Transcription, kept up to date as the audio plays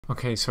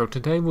Okay, so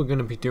today we're going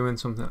to be doing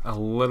something a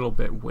little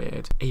bit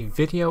weird. A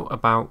video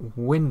about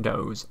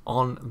Windows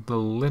on the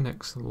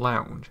Linux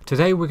Lounge.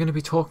 Today we're going to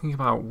be talking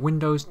about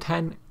Windows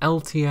 10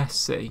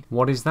 LTSC.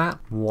 What is that?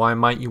 Why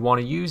might you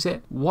want to use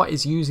it? What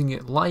is using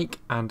it like?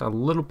 And a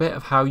little bit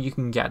of how you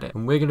can get it.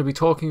 And we're going to be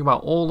talking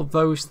about all of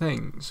those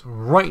things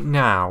right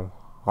now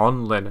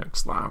on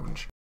Linux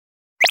Lounge.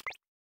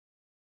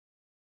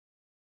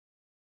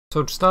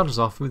 So to start us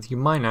off with, you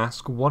might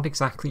ask, what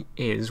exactly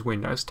is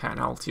Windows 10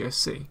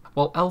 LTSC?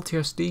 Well,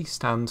 LTSC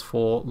stands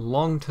for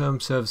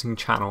Long-Term Servicing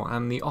Channel,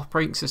 and the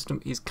operating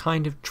system is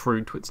kind of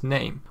true to its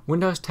name.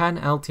 Windows 10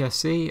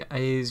 LTSC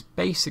is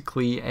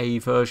basically a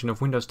version of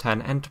Windows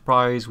 10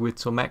 Enterprise with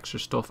some extra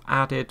stuff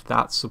added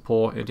that's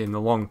supported in the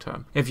long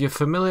term. If you're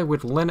familiar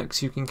with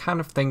Linux, you can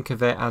kind of think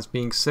of it as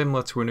being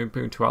similar to an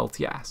Ubuntu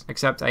LTS,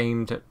 except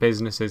aimed at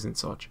businesses and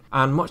such.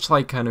 And much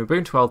like an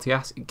Ubuntu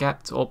LTS, it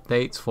gets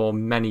updates for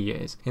many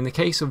years. In the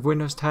case of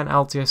Windows 10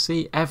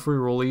 LTSC, every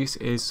release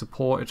is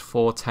supported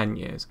for 10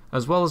 years.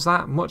 As well as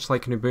that, much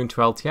like an Ubuntu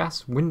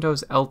LTS,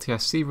 Windows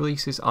LTSC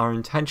releases are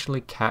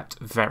intentionally kept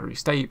very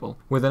stable.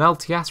 With an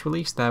LTS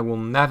release, there will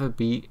never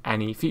be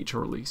any feature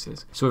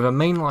releases. So if a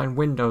mainline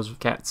Windows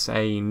gets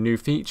a new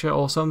feature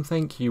or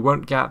something, you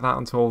won't get that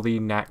until the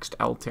next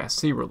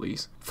LTSC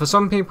release. For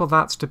some people,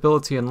 that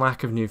stability and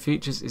lack of new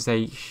features is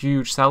a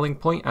huge selling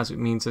point, as it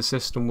means the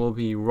system will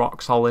be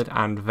rock solid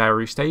and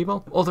very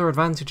stable. Other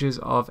advantages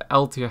of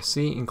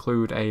LTSC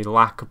include a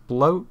lack of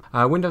bloat.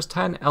 Windows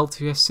 10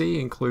 LTSC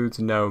includes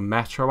no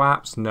Metro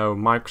apps, no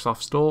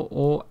Microsoft Store,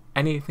 or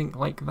anything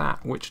like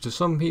that, which to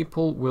some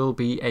people will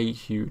be a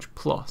huge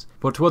plus,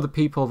 but to other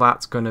people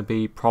that's going to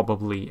be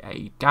probably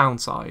a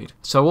downside.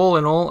 So all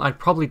in all, I'd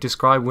probably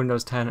describe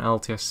Windows 10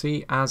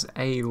 LTSC as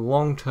a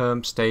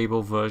long-term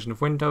stable version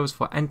of Windows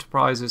for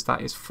enterprises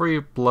that is free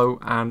of bloat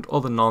and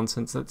other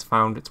nonsense that's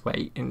found its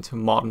way into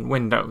modern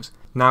Windows.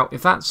 Now,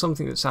 if that's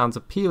something that sounds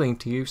appealing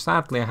to you,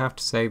 sadly I have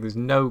to say there's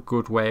no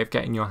good way of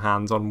getting your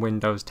hands on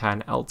Windows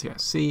 10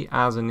 LTSC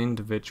as an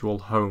individual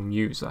home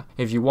user.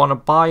 If you want to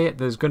buy it,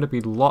 there's going to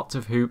be lots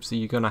of hoops that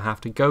you're going to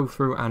have to go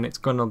through, and it's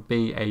going to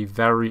be a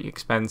very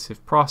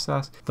expensive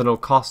process that'll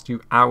cost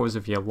you hours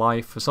of your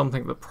life for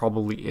something that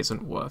probably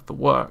isn't worth the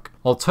work.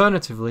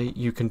 Alternatively,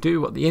 you can do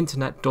what the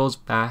internet does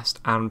best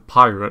and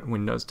pirate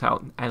Windows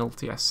 10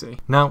 LTSC.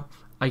 Now,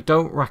 I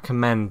don't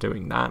recommend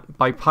doing that.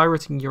 By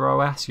pirating your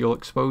OS, you'll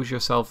expose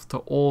yourself to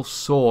all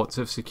sorts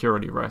of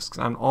security risks,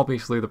 and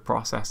obviously the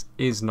process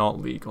is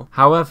not legal.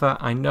 However,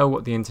 I know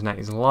what the internet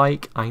is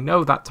like. I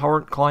know that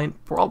torrent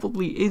client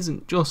probably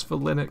isn't just for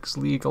Linux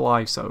legal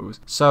ISOs.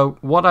 So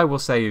what I will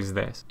say is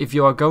this: if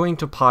you are going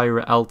to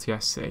pirate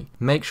LTSC,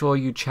 make sure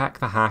you check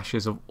the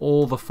hashes of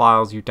all the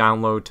files you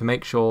download to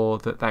make sure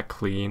that they're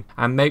clean,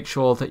 and make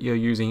sure that you're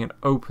using an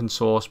open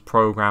source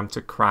program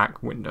to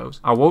crack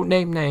Windows. I won't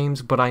name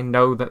names, but I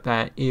know that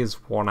there is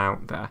one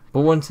out there.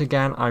 But once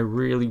again, I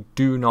really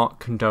do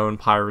not condone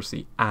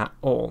piracy at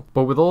all.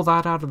 But with all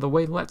that out of the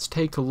way, let's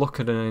take a look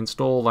at an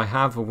install I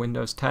have of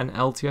Windows 10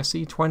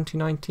 LTSC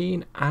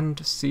 2019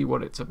 and see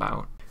what it's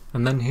about.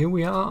 And then here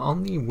we are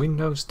on the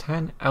Windows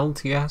 10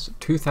 LTS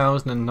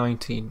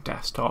 2019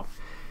 desktop.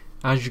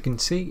 As you can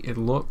see, it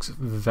looks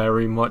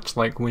very much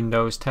like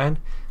Windows 10,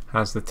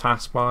 has the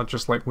taskbar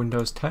just like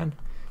Windows 10,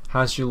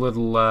 has your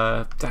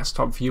little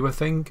desktop viewer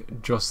thing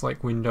just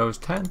like Windows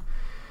 10.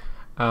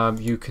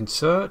 You can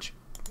search,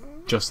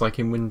 just like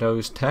in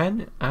Windows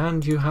 10,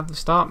 and you have the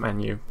start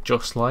menu,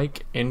 just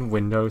like in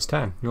Windows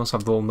 10. You also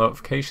have the little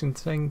notification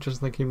thing,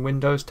 just like in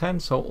Windows 10,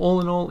 so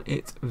all in all,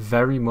 it's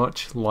very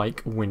much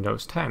like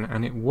Windows 10,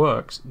 and it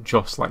works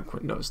just like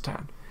Windows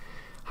 10.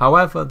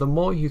 However, the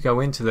more you go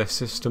into this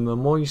system, the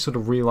more you sort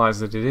of realize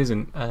that it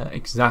isn't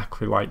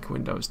exactly like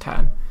Windows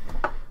 10.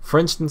 For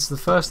instance, the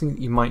first thing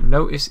that you might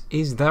notice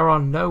is there are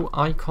no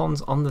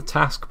icons on the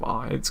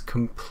taskbar. It's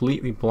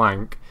completely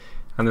blank.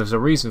 And there's a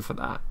reason for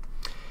that.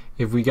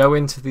 If we go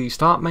into the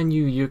start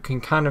menu, you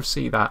can kind of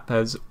see that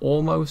there's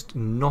almost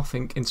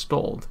nothing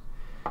installed.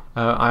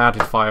 I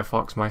added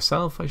Firefox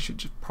myself. I should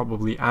just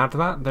probably add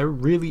that. There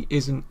really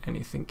isn't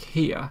anything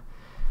here.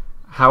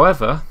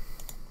 However,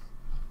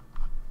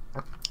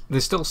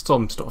 there's still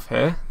some stuff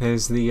here.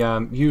 There's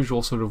the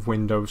usual sort of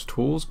Windows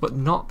tools, but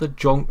not the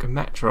junk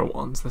Metro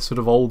ones. The sort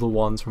of older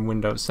ones from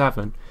Windows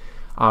 7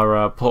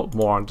 are put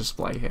more on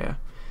display here.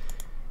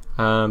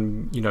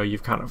 You know,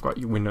 you've kind of got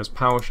your Windows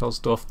PowerShell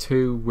stuff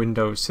too,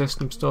 Windows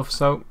system stuff,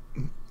 so,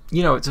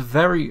 you know, it's a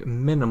very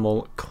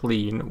minimal,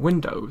 clean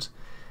Windows.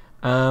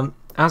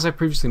 As I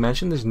previously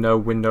mentioned, there's no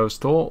Windows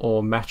Store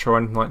or Metro or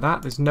anything like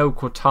that. There's no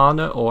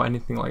Cortana or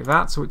anything like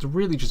that, so it's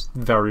really just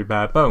very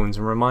bare bones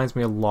and reminds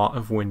me a lot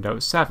of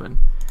Windows 7.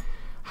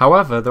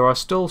 However, there are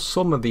still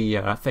some of the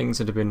things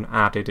that have been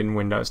added in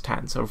Windows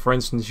 10. So for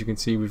instance, you can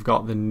see we've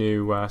got the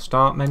new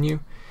start menu.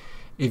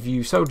 If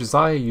you so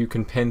desire, you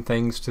can pin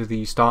things to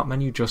the start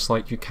menu just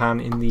like you can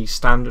in the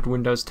standard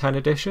Windows 10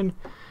 edition,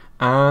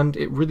 and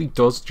it really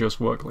does just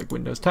work like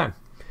Windows 10.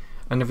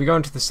 And if we go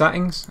into the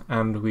settings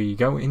and we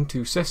go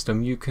into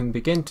system, you can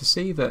begin to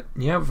see that,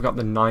 yeah, we've got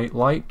the night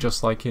light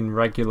just like in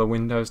regular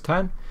Windows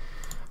 10.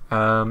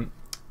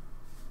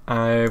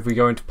 If we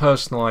go into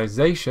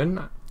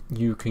personalization,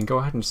 you can go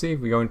ahead and see if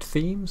we go into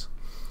themes,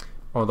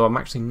 although I'm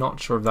actually not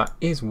sure if that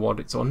is what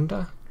it's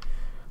under.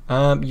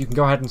 You can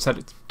go ahead and set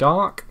it to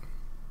dark,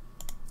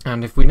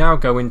 and if we now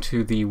go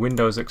into the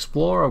Windows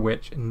Explorer,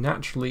 which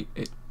naturally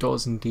it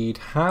does indeed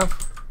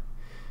have,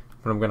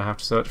 but I'm going to have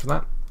to search for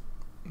that.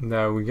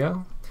 There we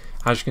go.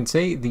 As you can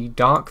see, the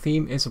dark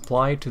theme is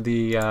applied to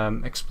the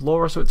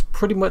Explorer, so it's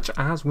pretty much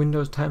as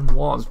Windows 10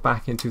 was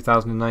back in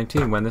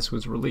 2019 when this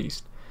was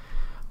released.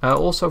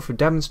 Also, for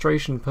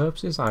demonstration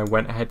purposes, I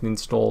went ahead and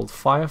installed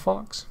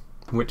Firefox,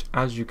 which,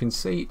 as you can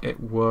see, it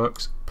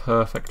works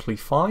perfectly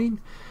fine.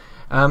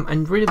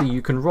 And really,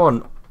 you can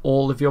run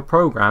all of your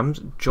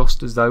programs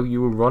just as though you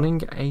were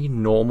running a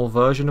normal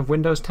version of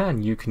Windows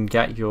 10. You can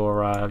get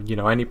your,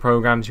 any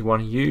programs you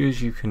want to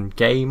use. You can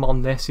game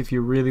on this if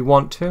you really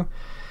want to.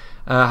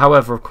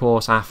 However, of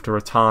course, after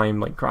a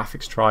time, like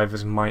graphics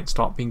drivers might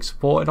stop being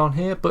supported on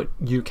here, but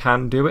you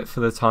can do it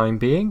for the time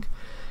being.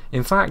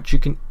 In fact, you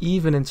can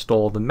even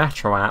install the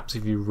Metro apps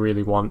if you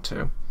really want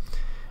to.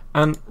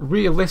 And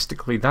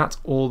realistically, that's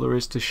all there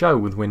is to show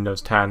with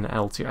Windows 10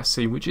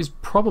 LTSC, which is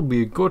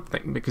probably a good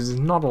thing because there's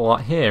not a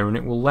lot here and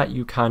it will let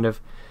you kind of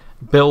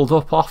build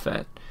up off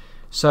it.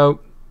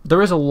 So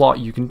there is a lot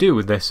you can do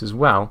with this as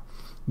well.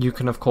 You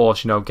can, of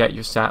course, get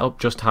your setup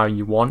just how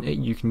you want it.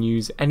 You can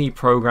use any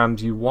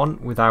programs you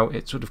want without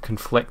it sort of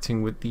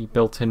conflicting with the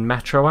built-in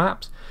Metro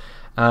apps.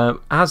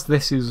 As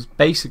this is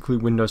basically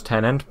Windows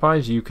 10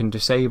 Enterprise, you can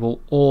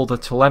disable all the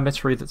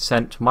telemetry that's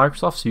sent to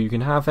Microsoft, so you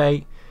can have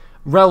a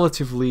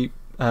relatively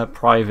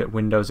private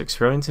Windows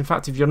experience. In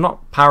fact, if you're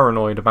not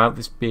paranoid about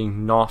this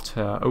being not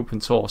open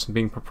source and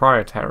being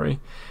proprietary,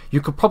 you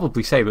could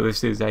probably say that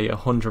this is a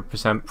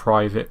 100%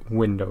 private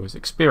Windows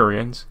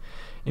experience.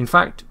 In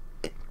fact,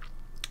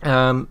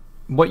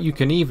 what you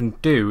can even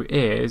do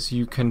is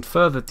you can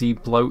further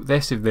de-bloat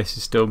this if this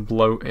is still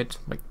bloated,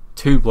 like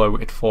too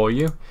bloated for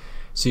you.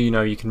 So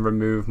you can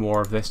remove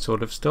more of this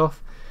sort of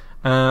stuff.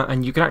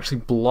 And you can actually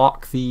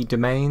block the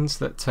domains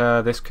that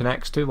this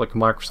connects to, like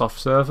Microsoft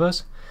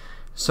servers.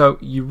 So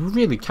you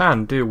really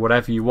can do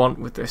whatever you want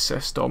with this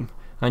system.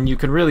 And you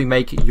can really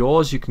make it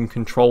yours. You can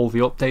control the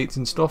updates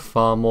and stuff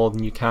far more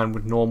than you can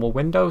with normal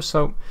Windows.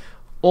 So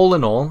all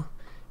in all,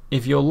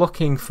 if you're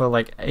looking for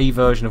like a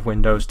version of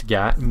Windows to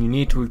get, and you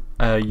need to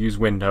use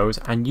Windows,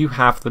 and you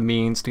have the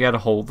means to get a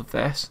hold of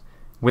this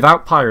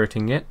without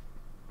pirating it,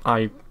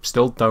 I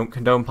still don't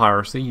condone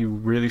piracy. You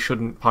really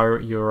shouldn't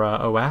pirate your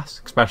OS,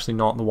 especially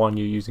not the one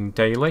you're using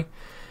daily.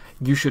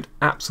 You should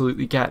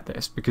absolutely get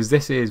this because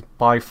this is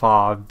by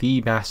far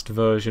the best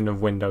version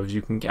of Windows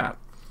you can get.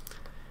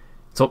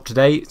 It's up to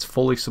date, it's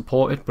fully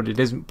supported, but it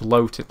isn't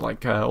bloated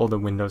like other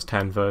Windows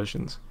 10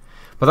 versions.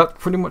 But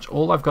that's pretty much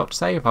all I've got to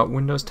say about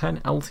Windows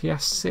 10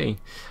 LTSC.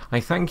 I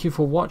thank you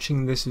for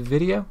watching this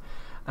video.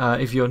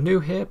 If you're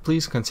new here,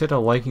 please consider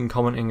liking,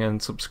 commenting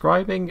and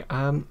subscribing.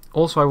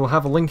 Also, I will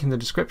have a link in the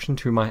description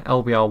to my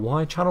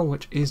LBRY channel,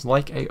 which is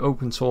like a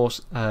open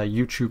source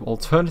YouTube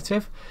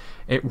alternative.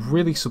 It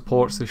really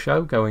supports the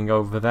show going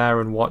over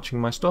there and watching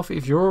my stuff.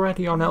 If you're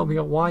already on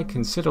LBRY,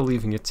 consider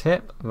leaving a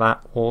tip.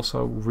 That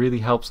also really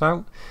helps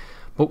out.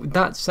 But with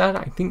that said,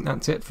 I think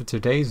that's it for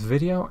today's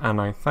video, and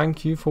I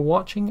thank you for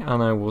watching,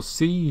 and I will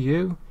see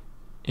you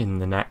in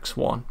the next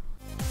one.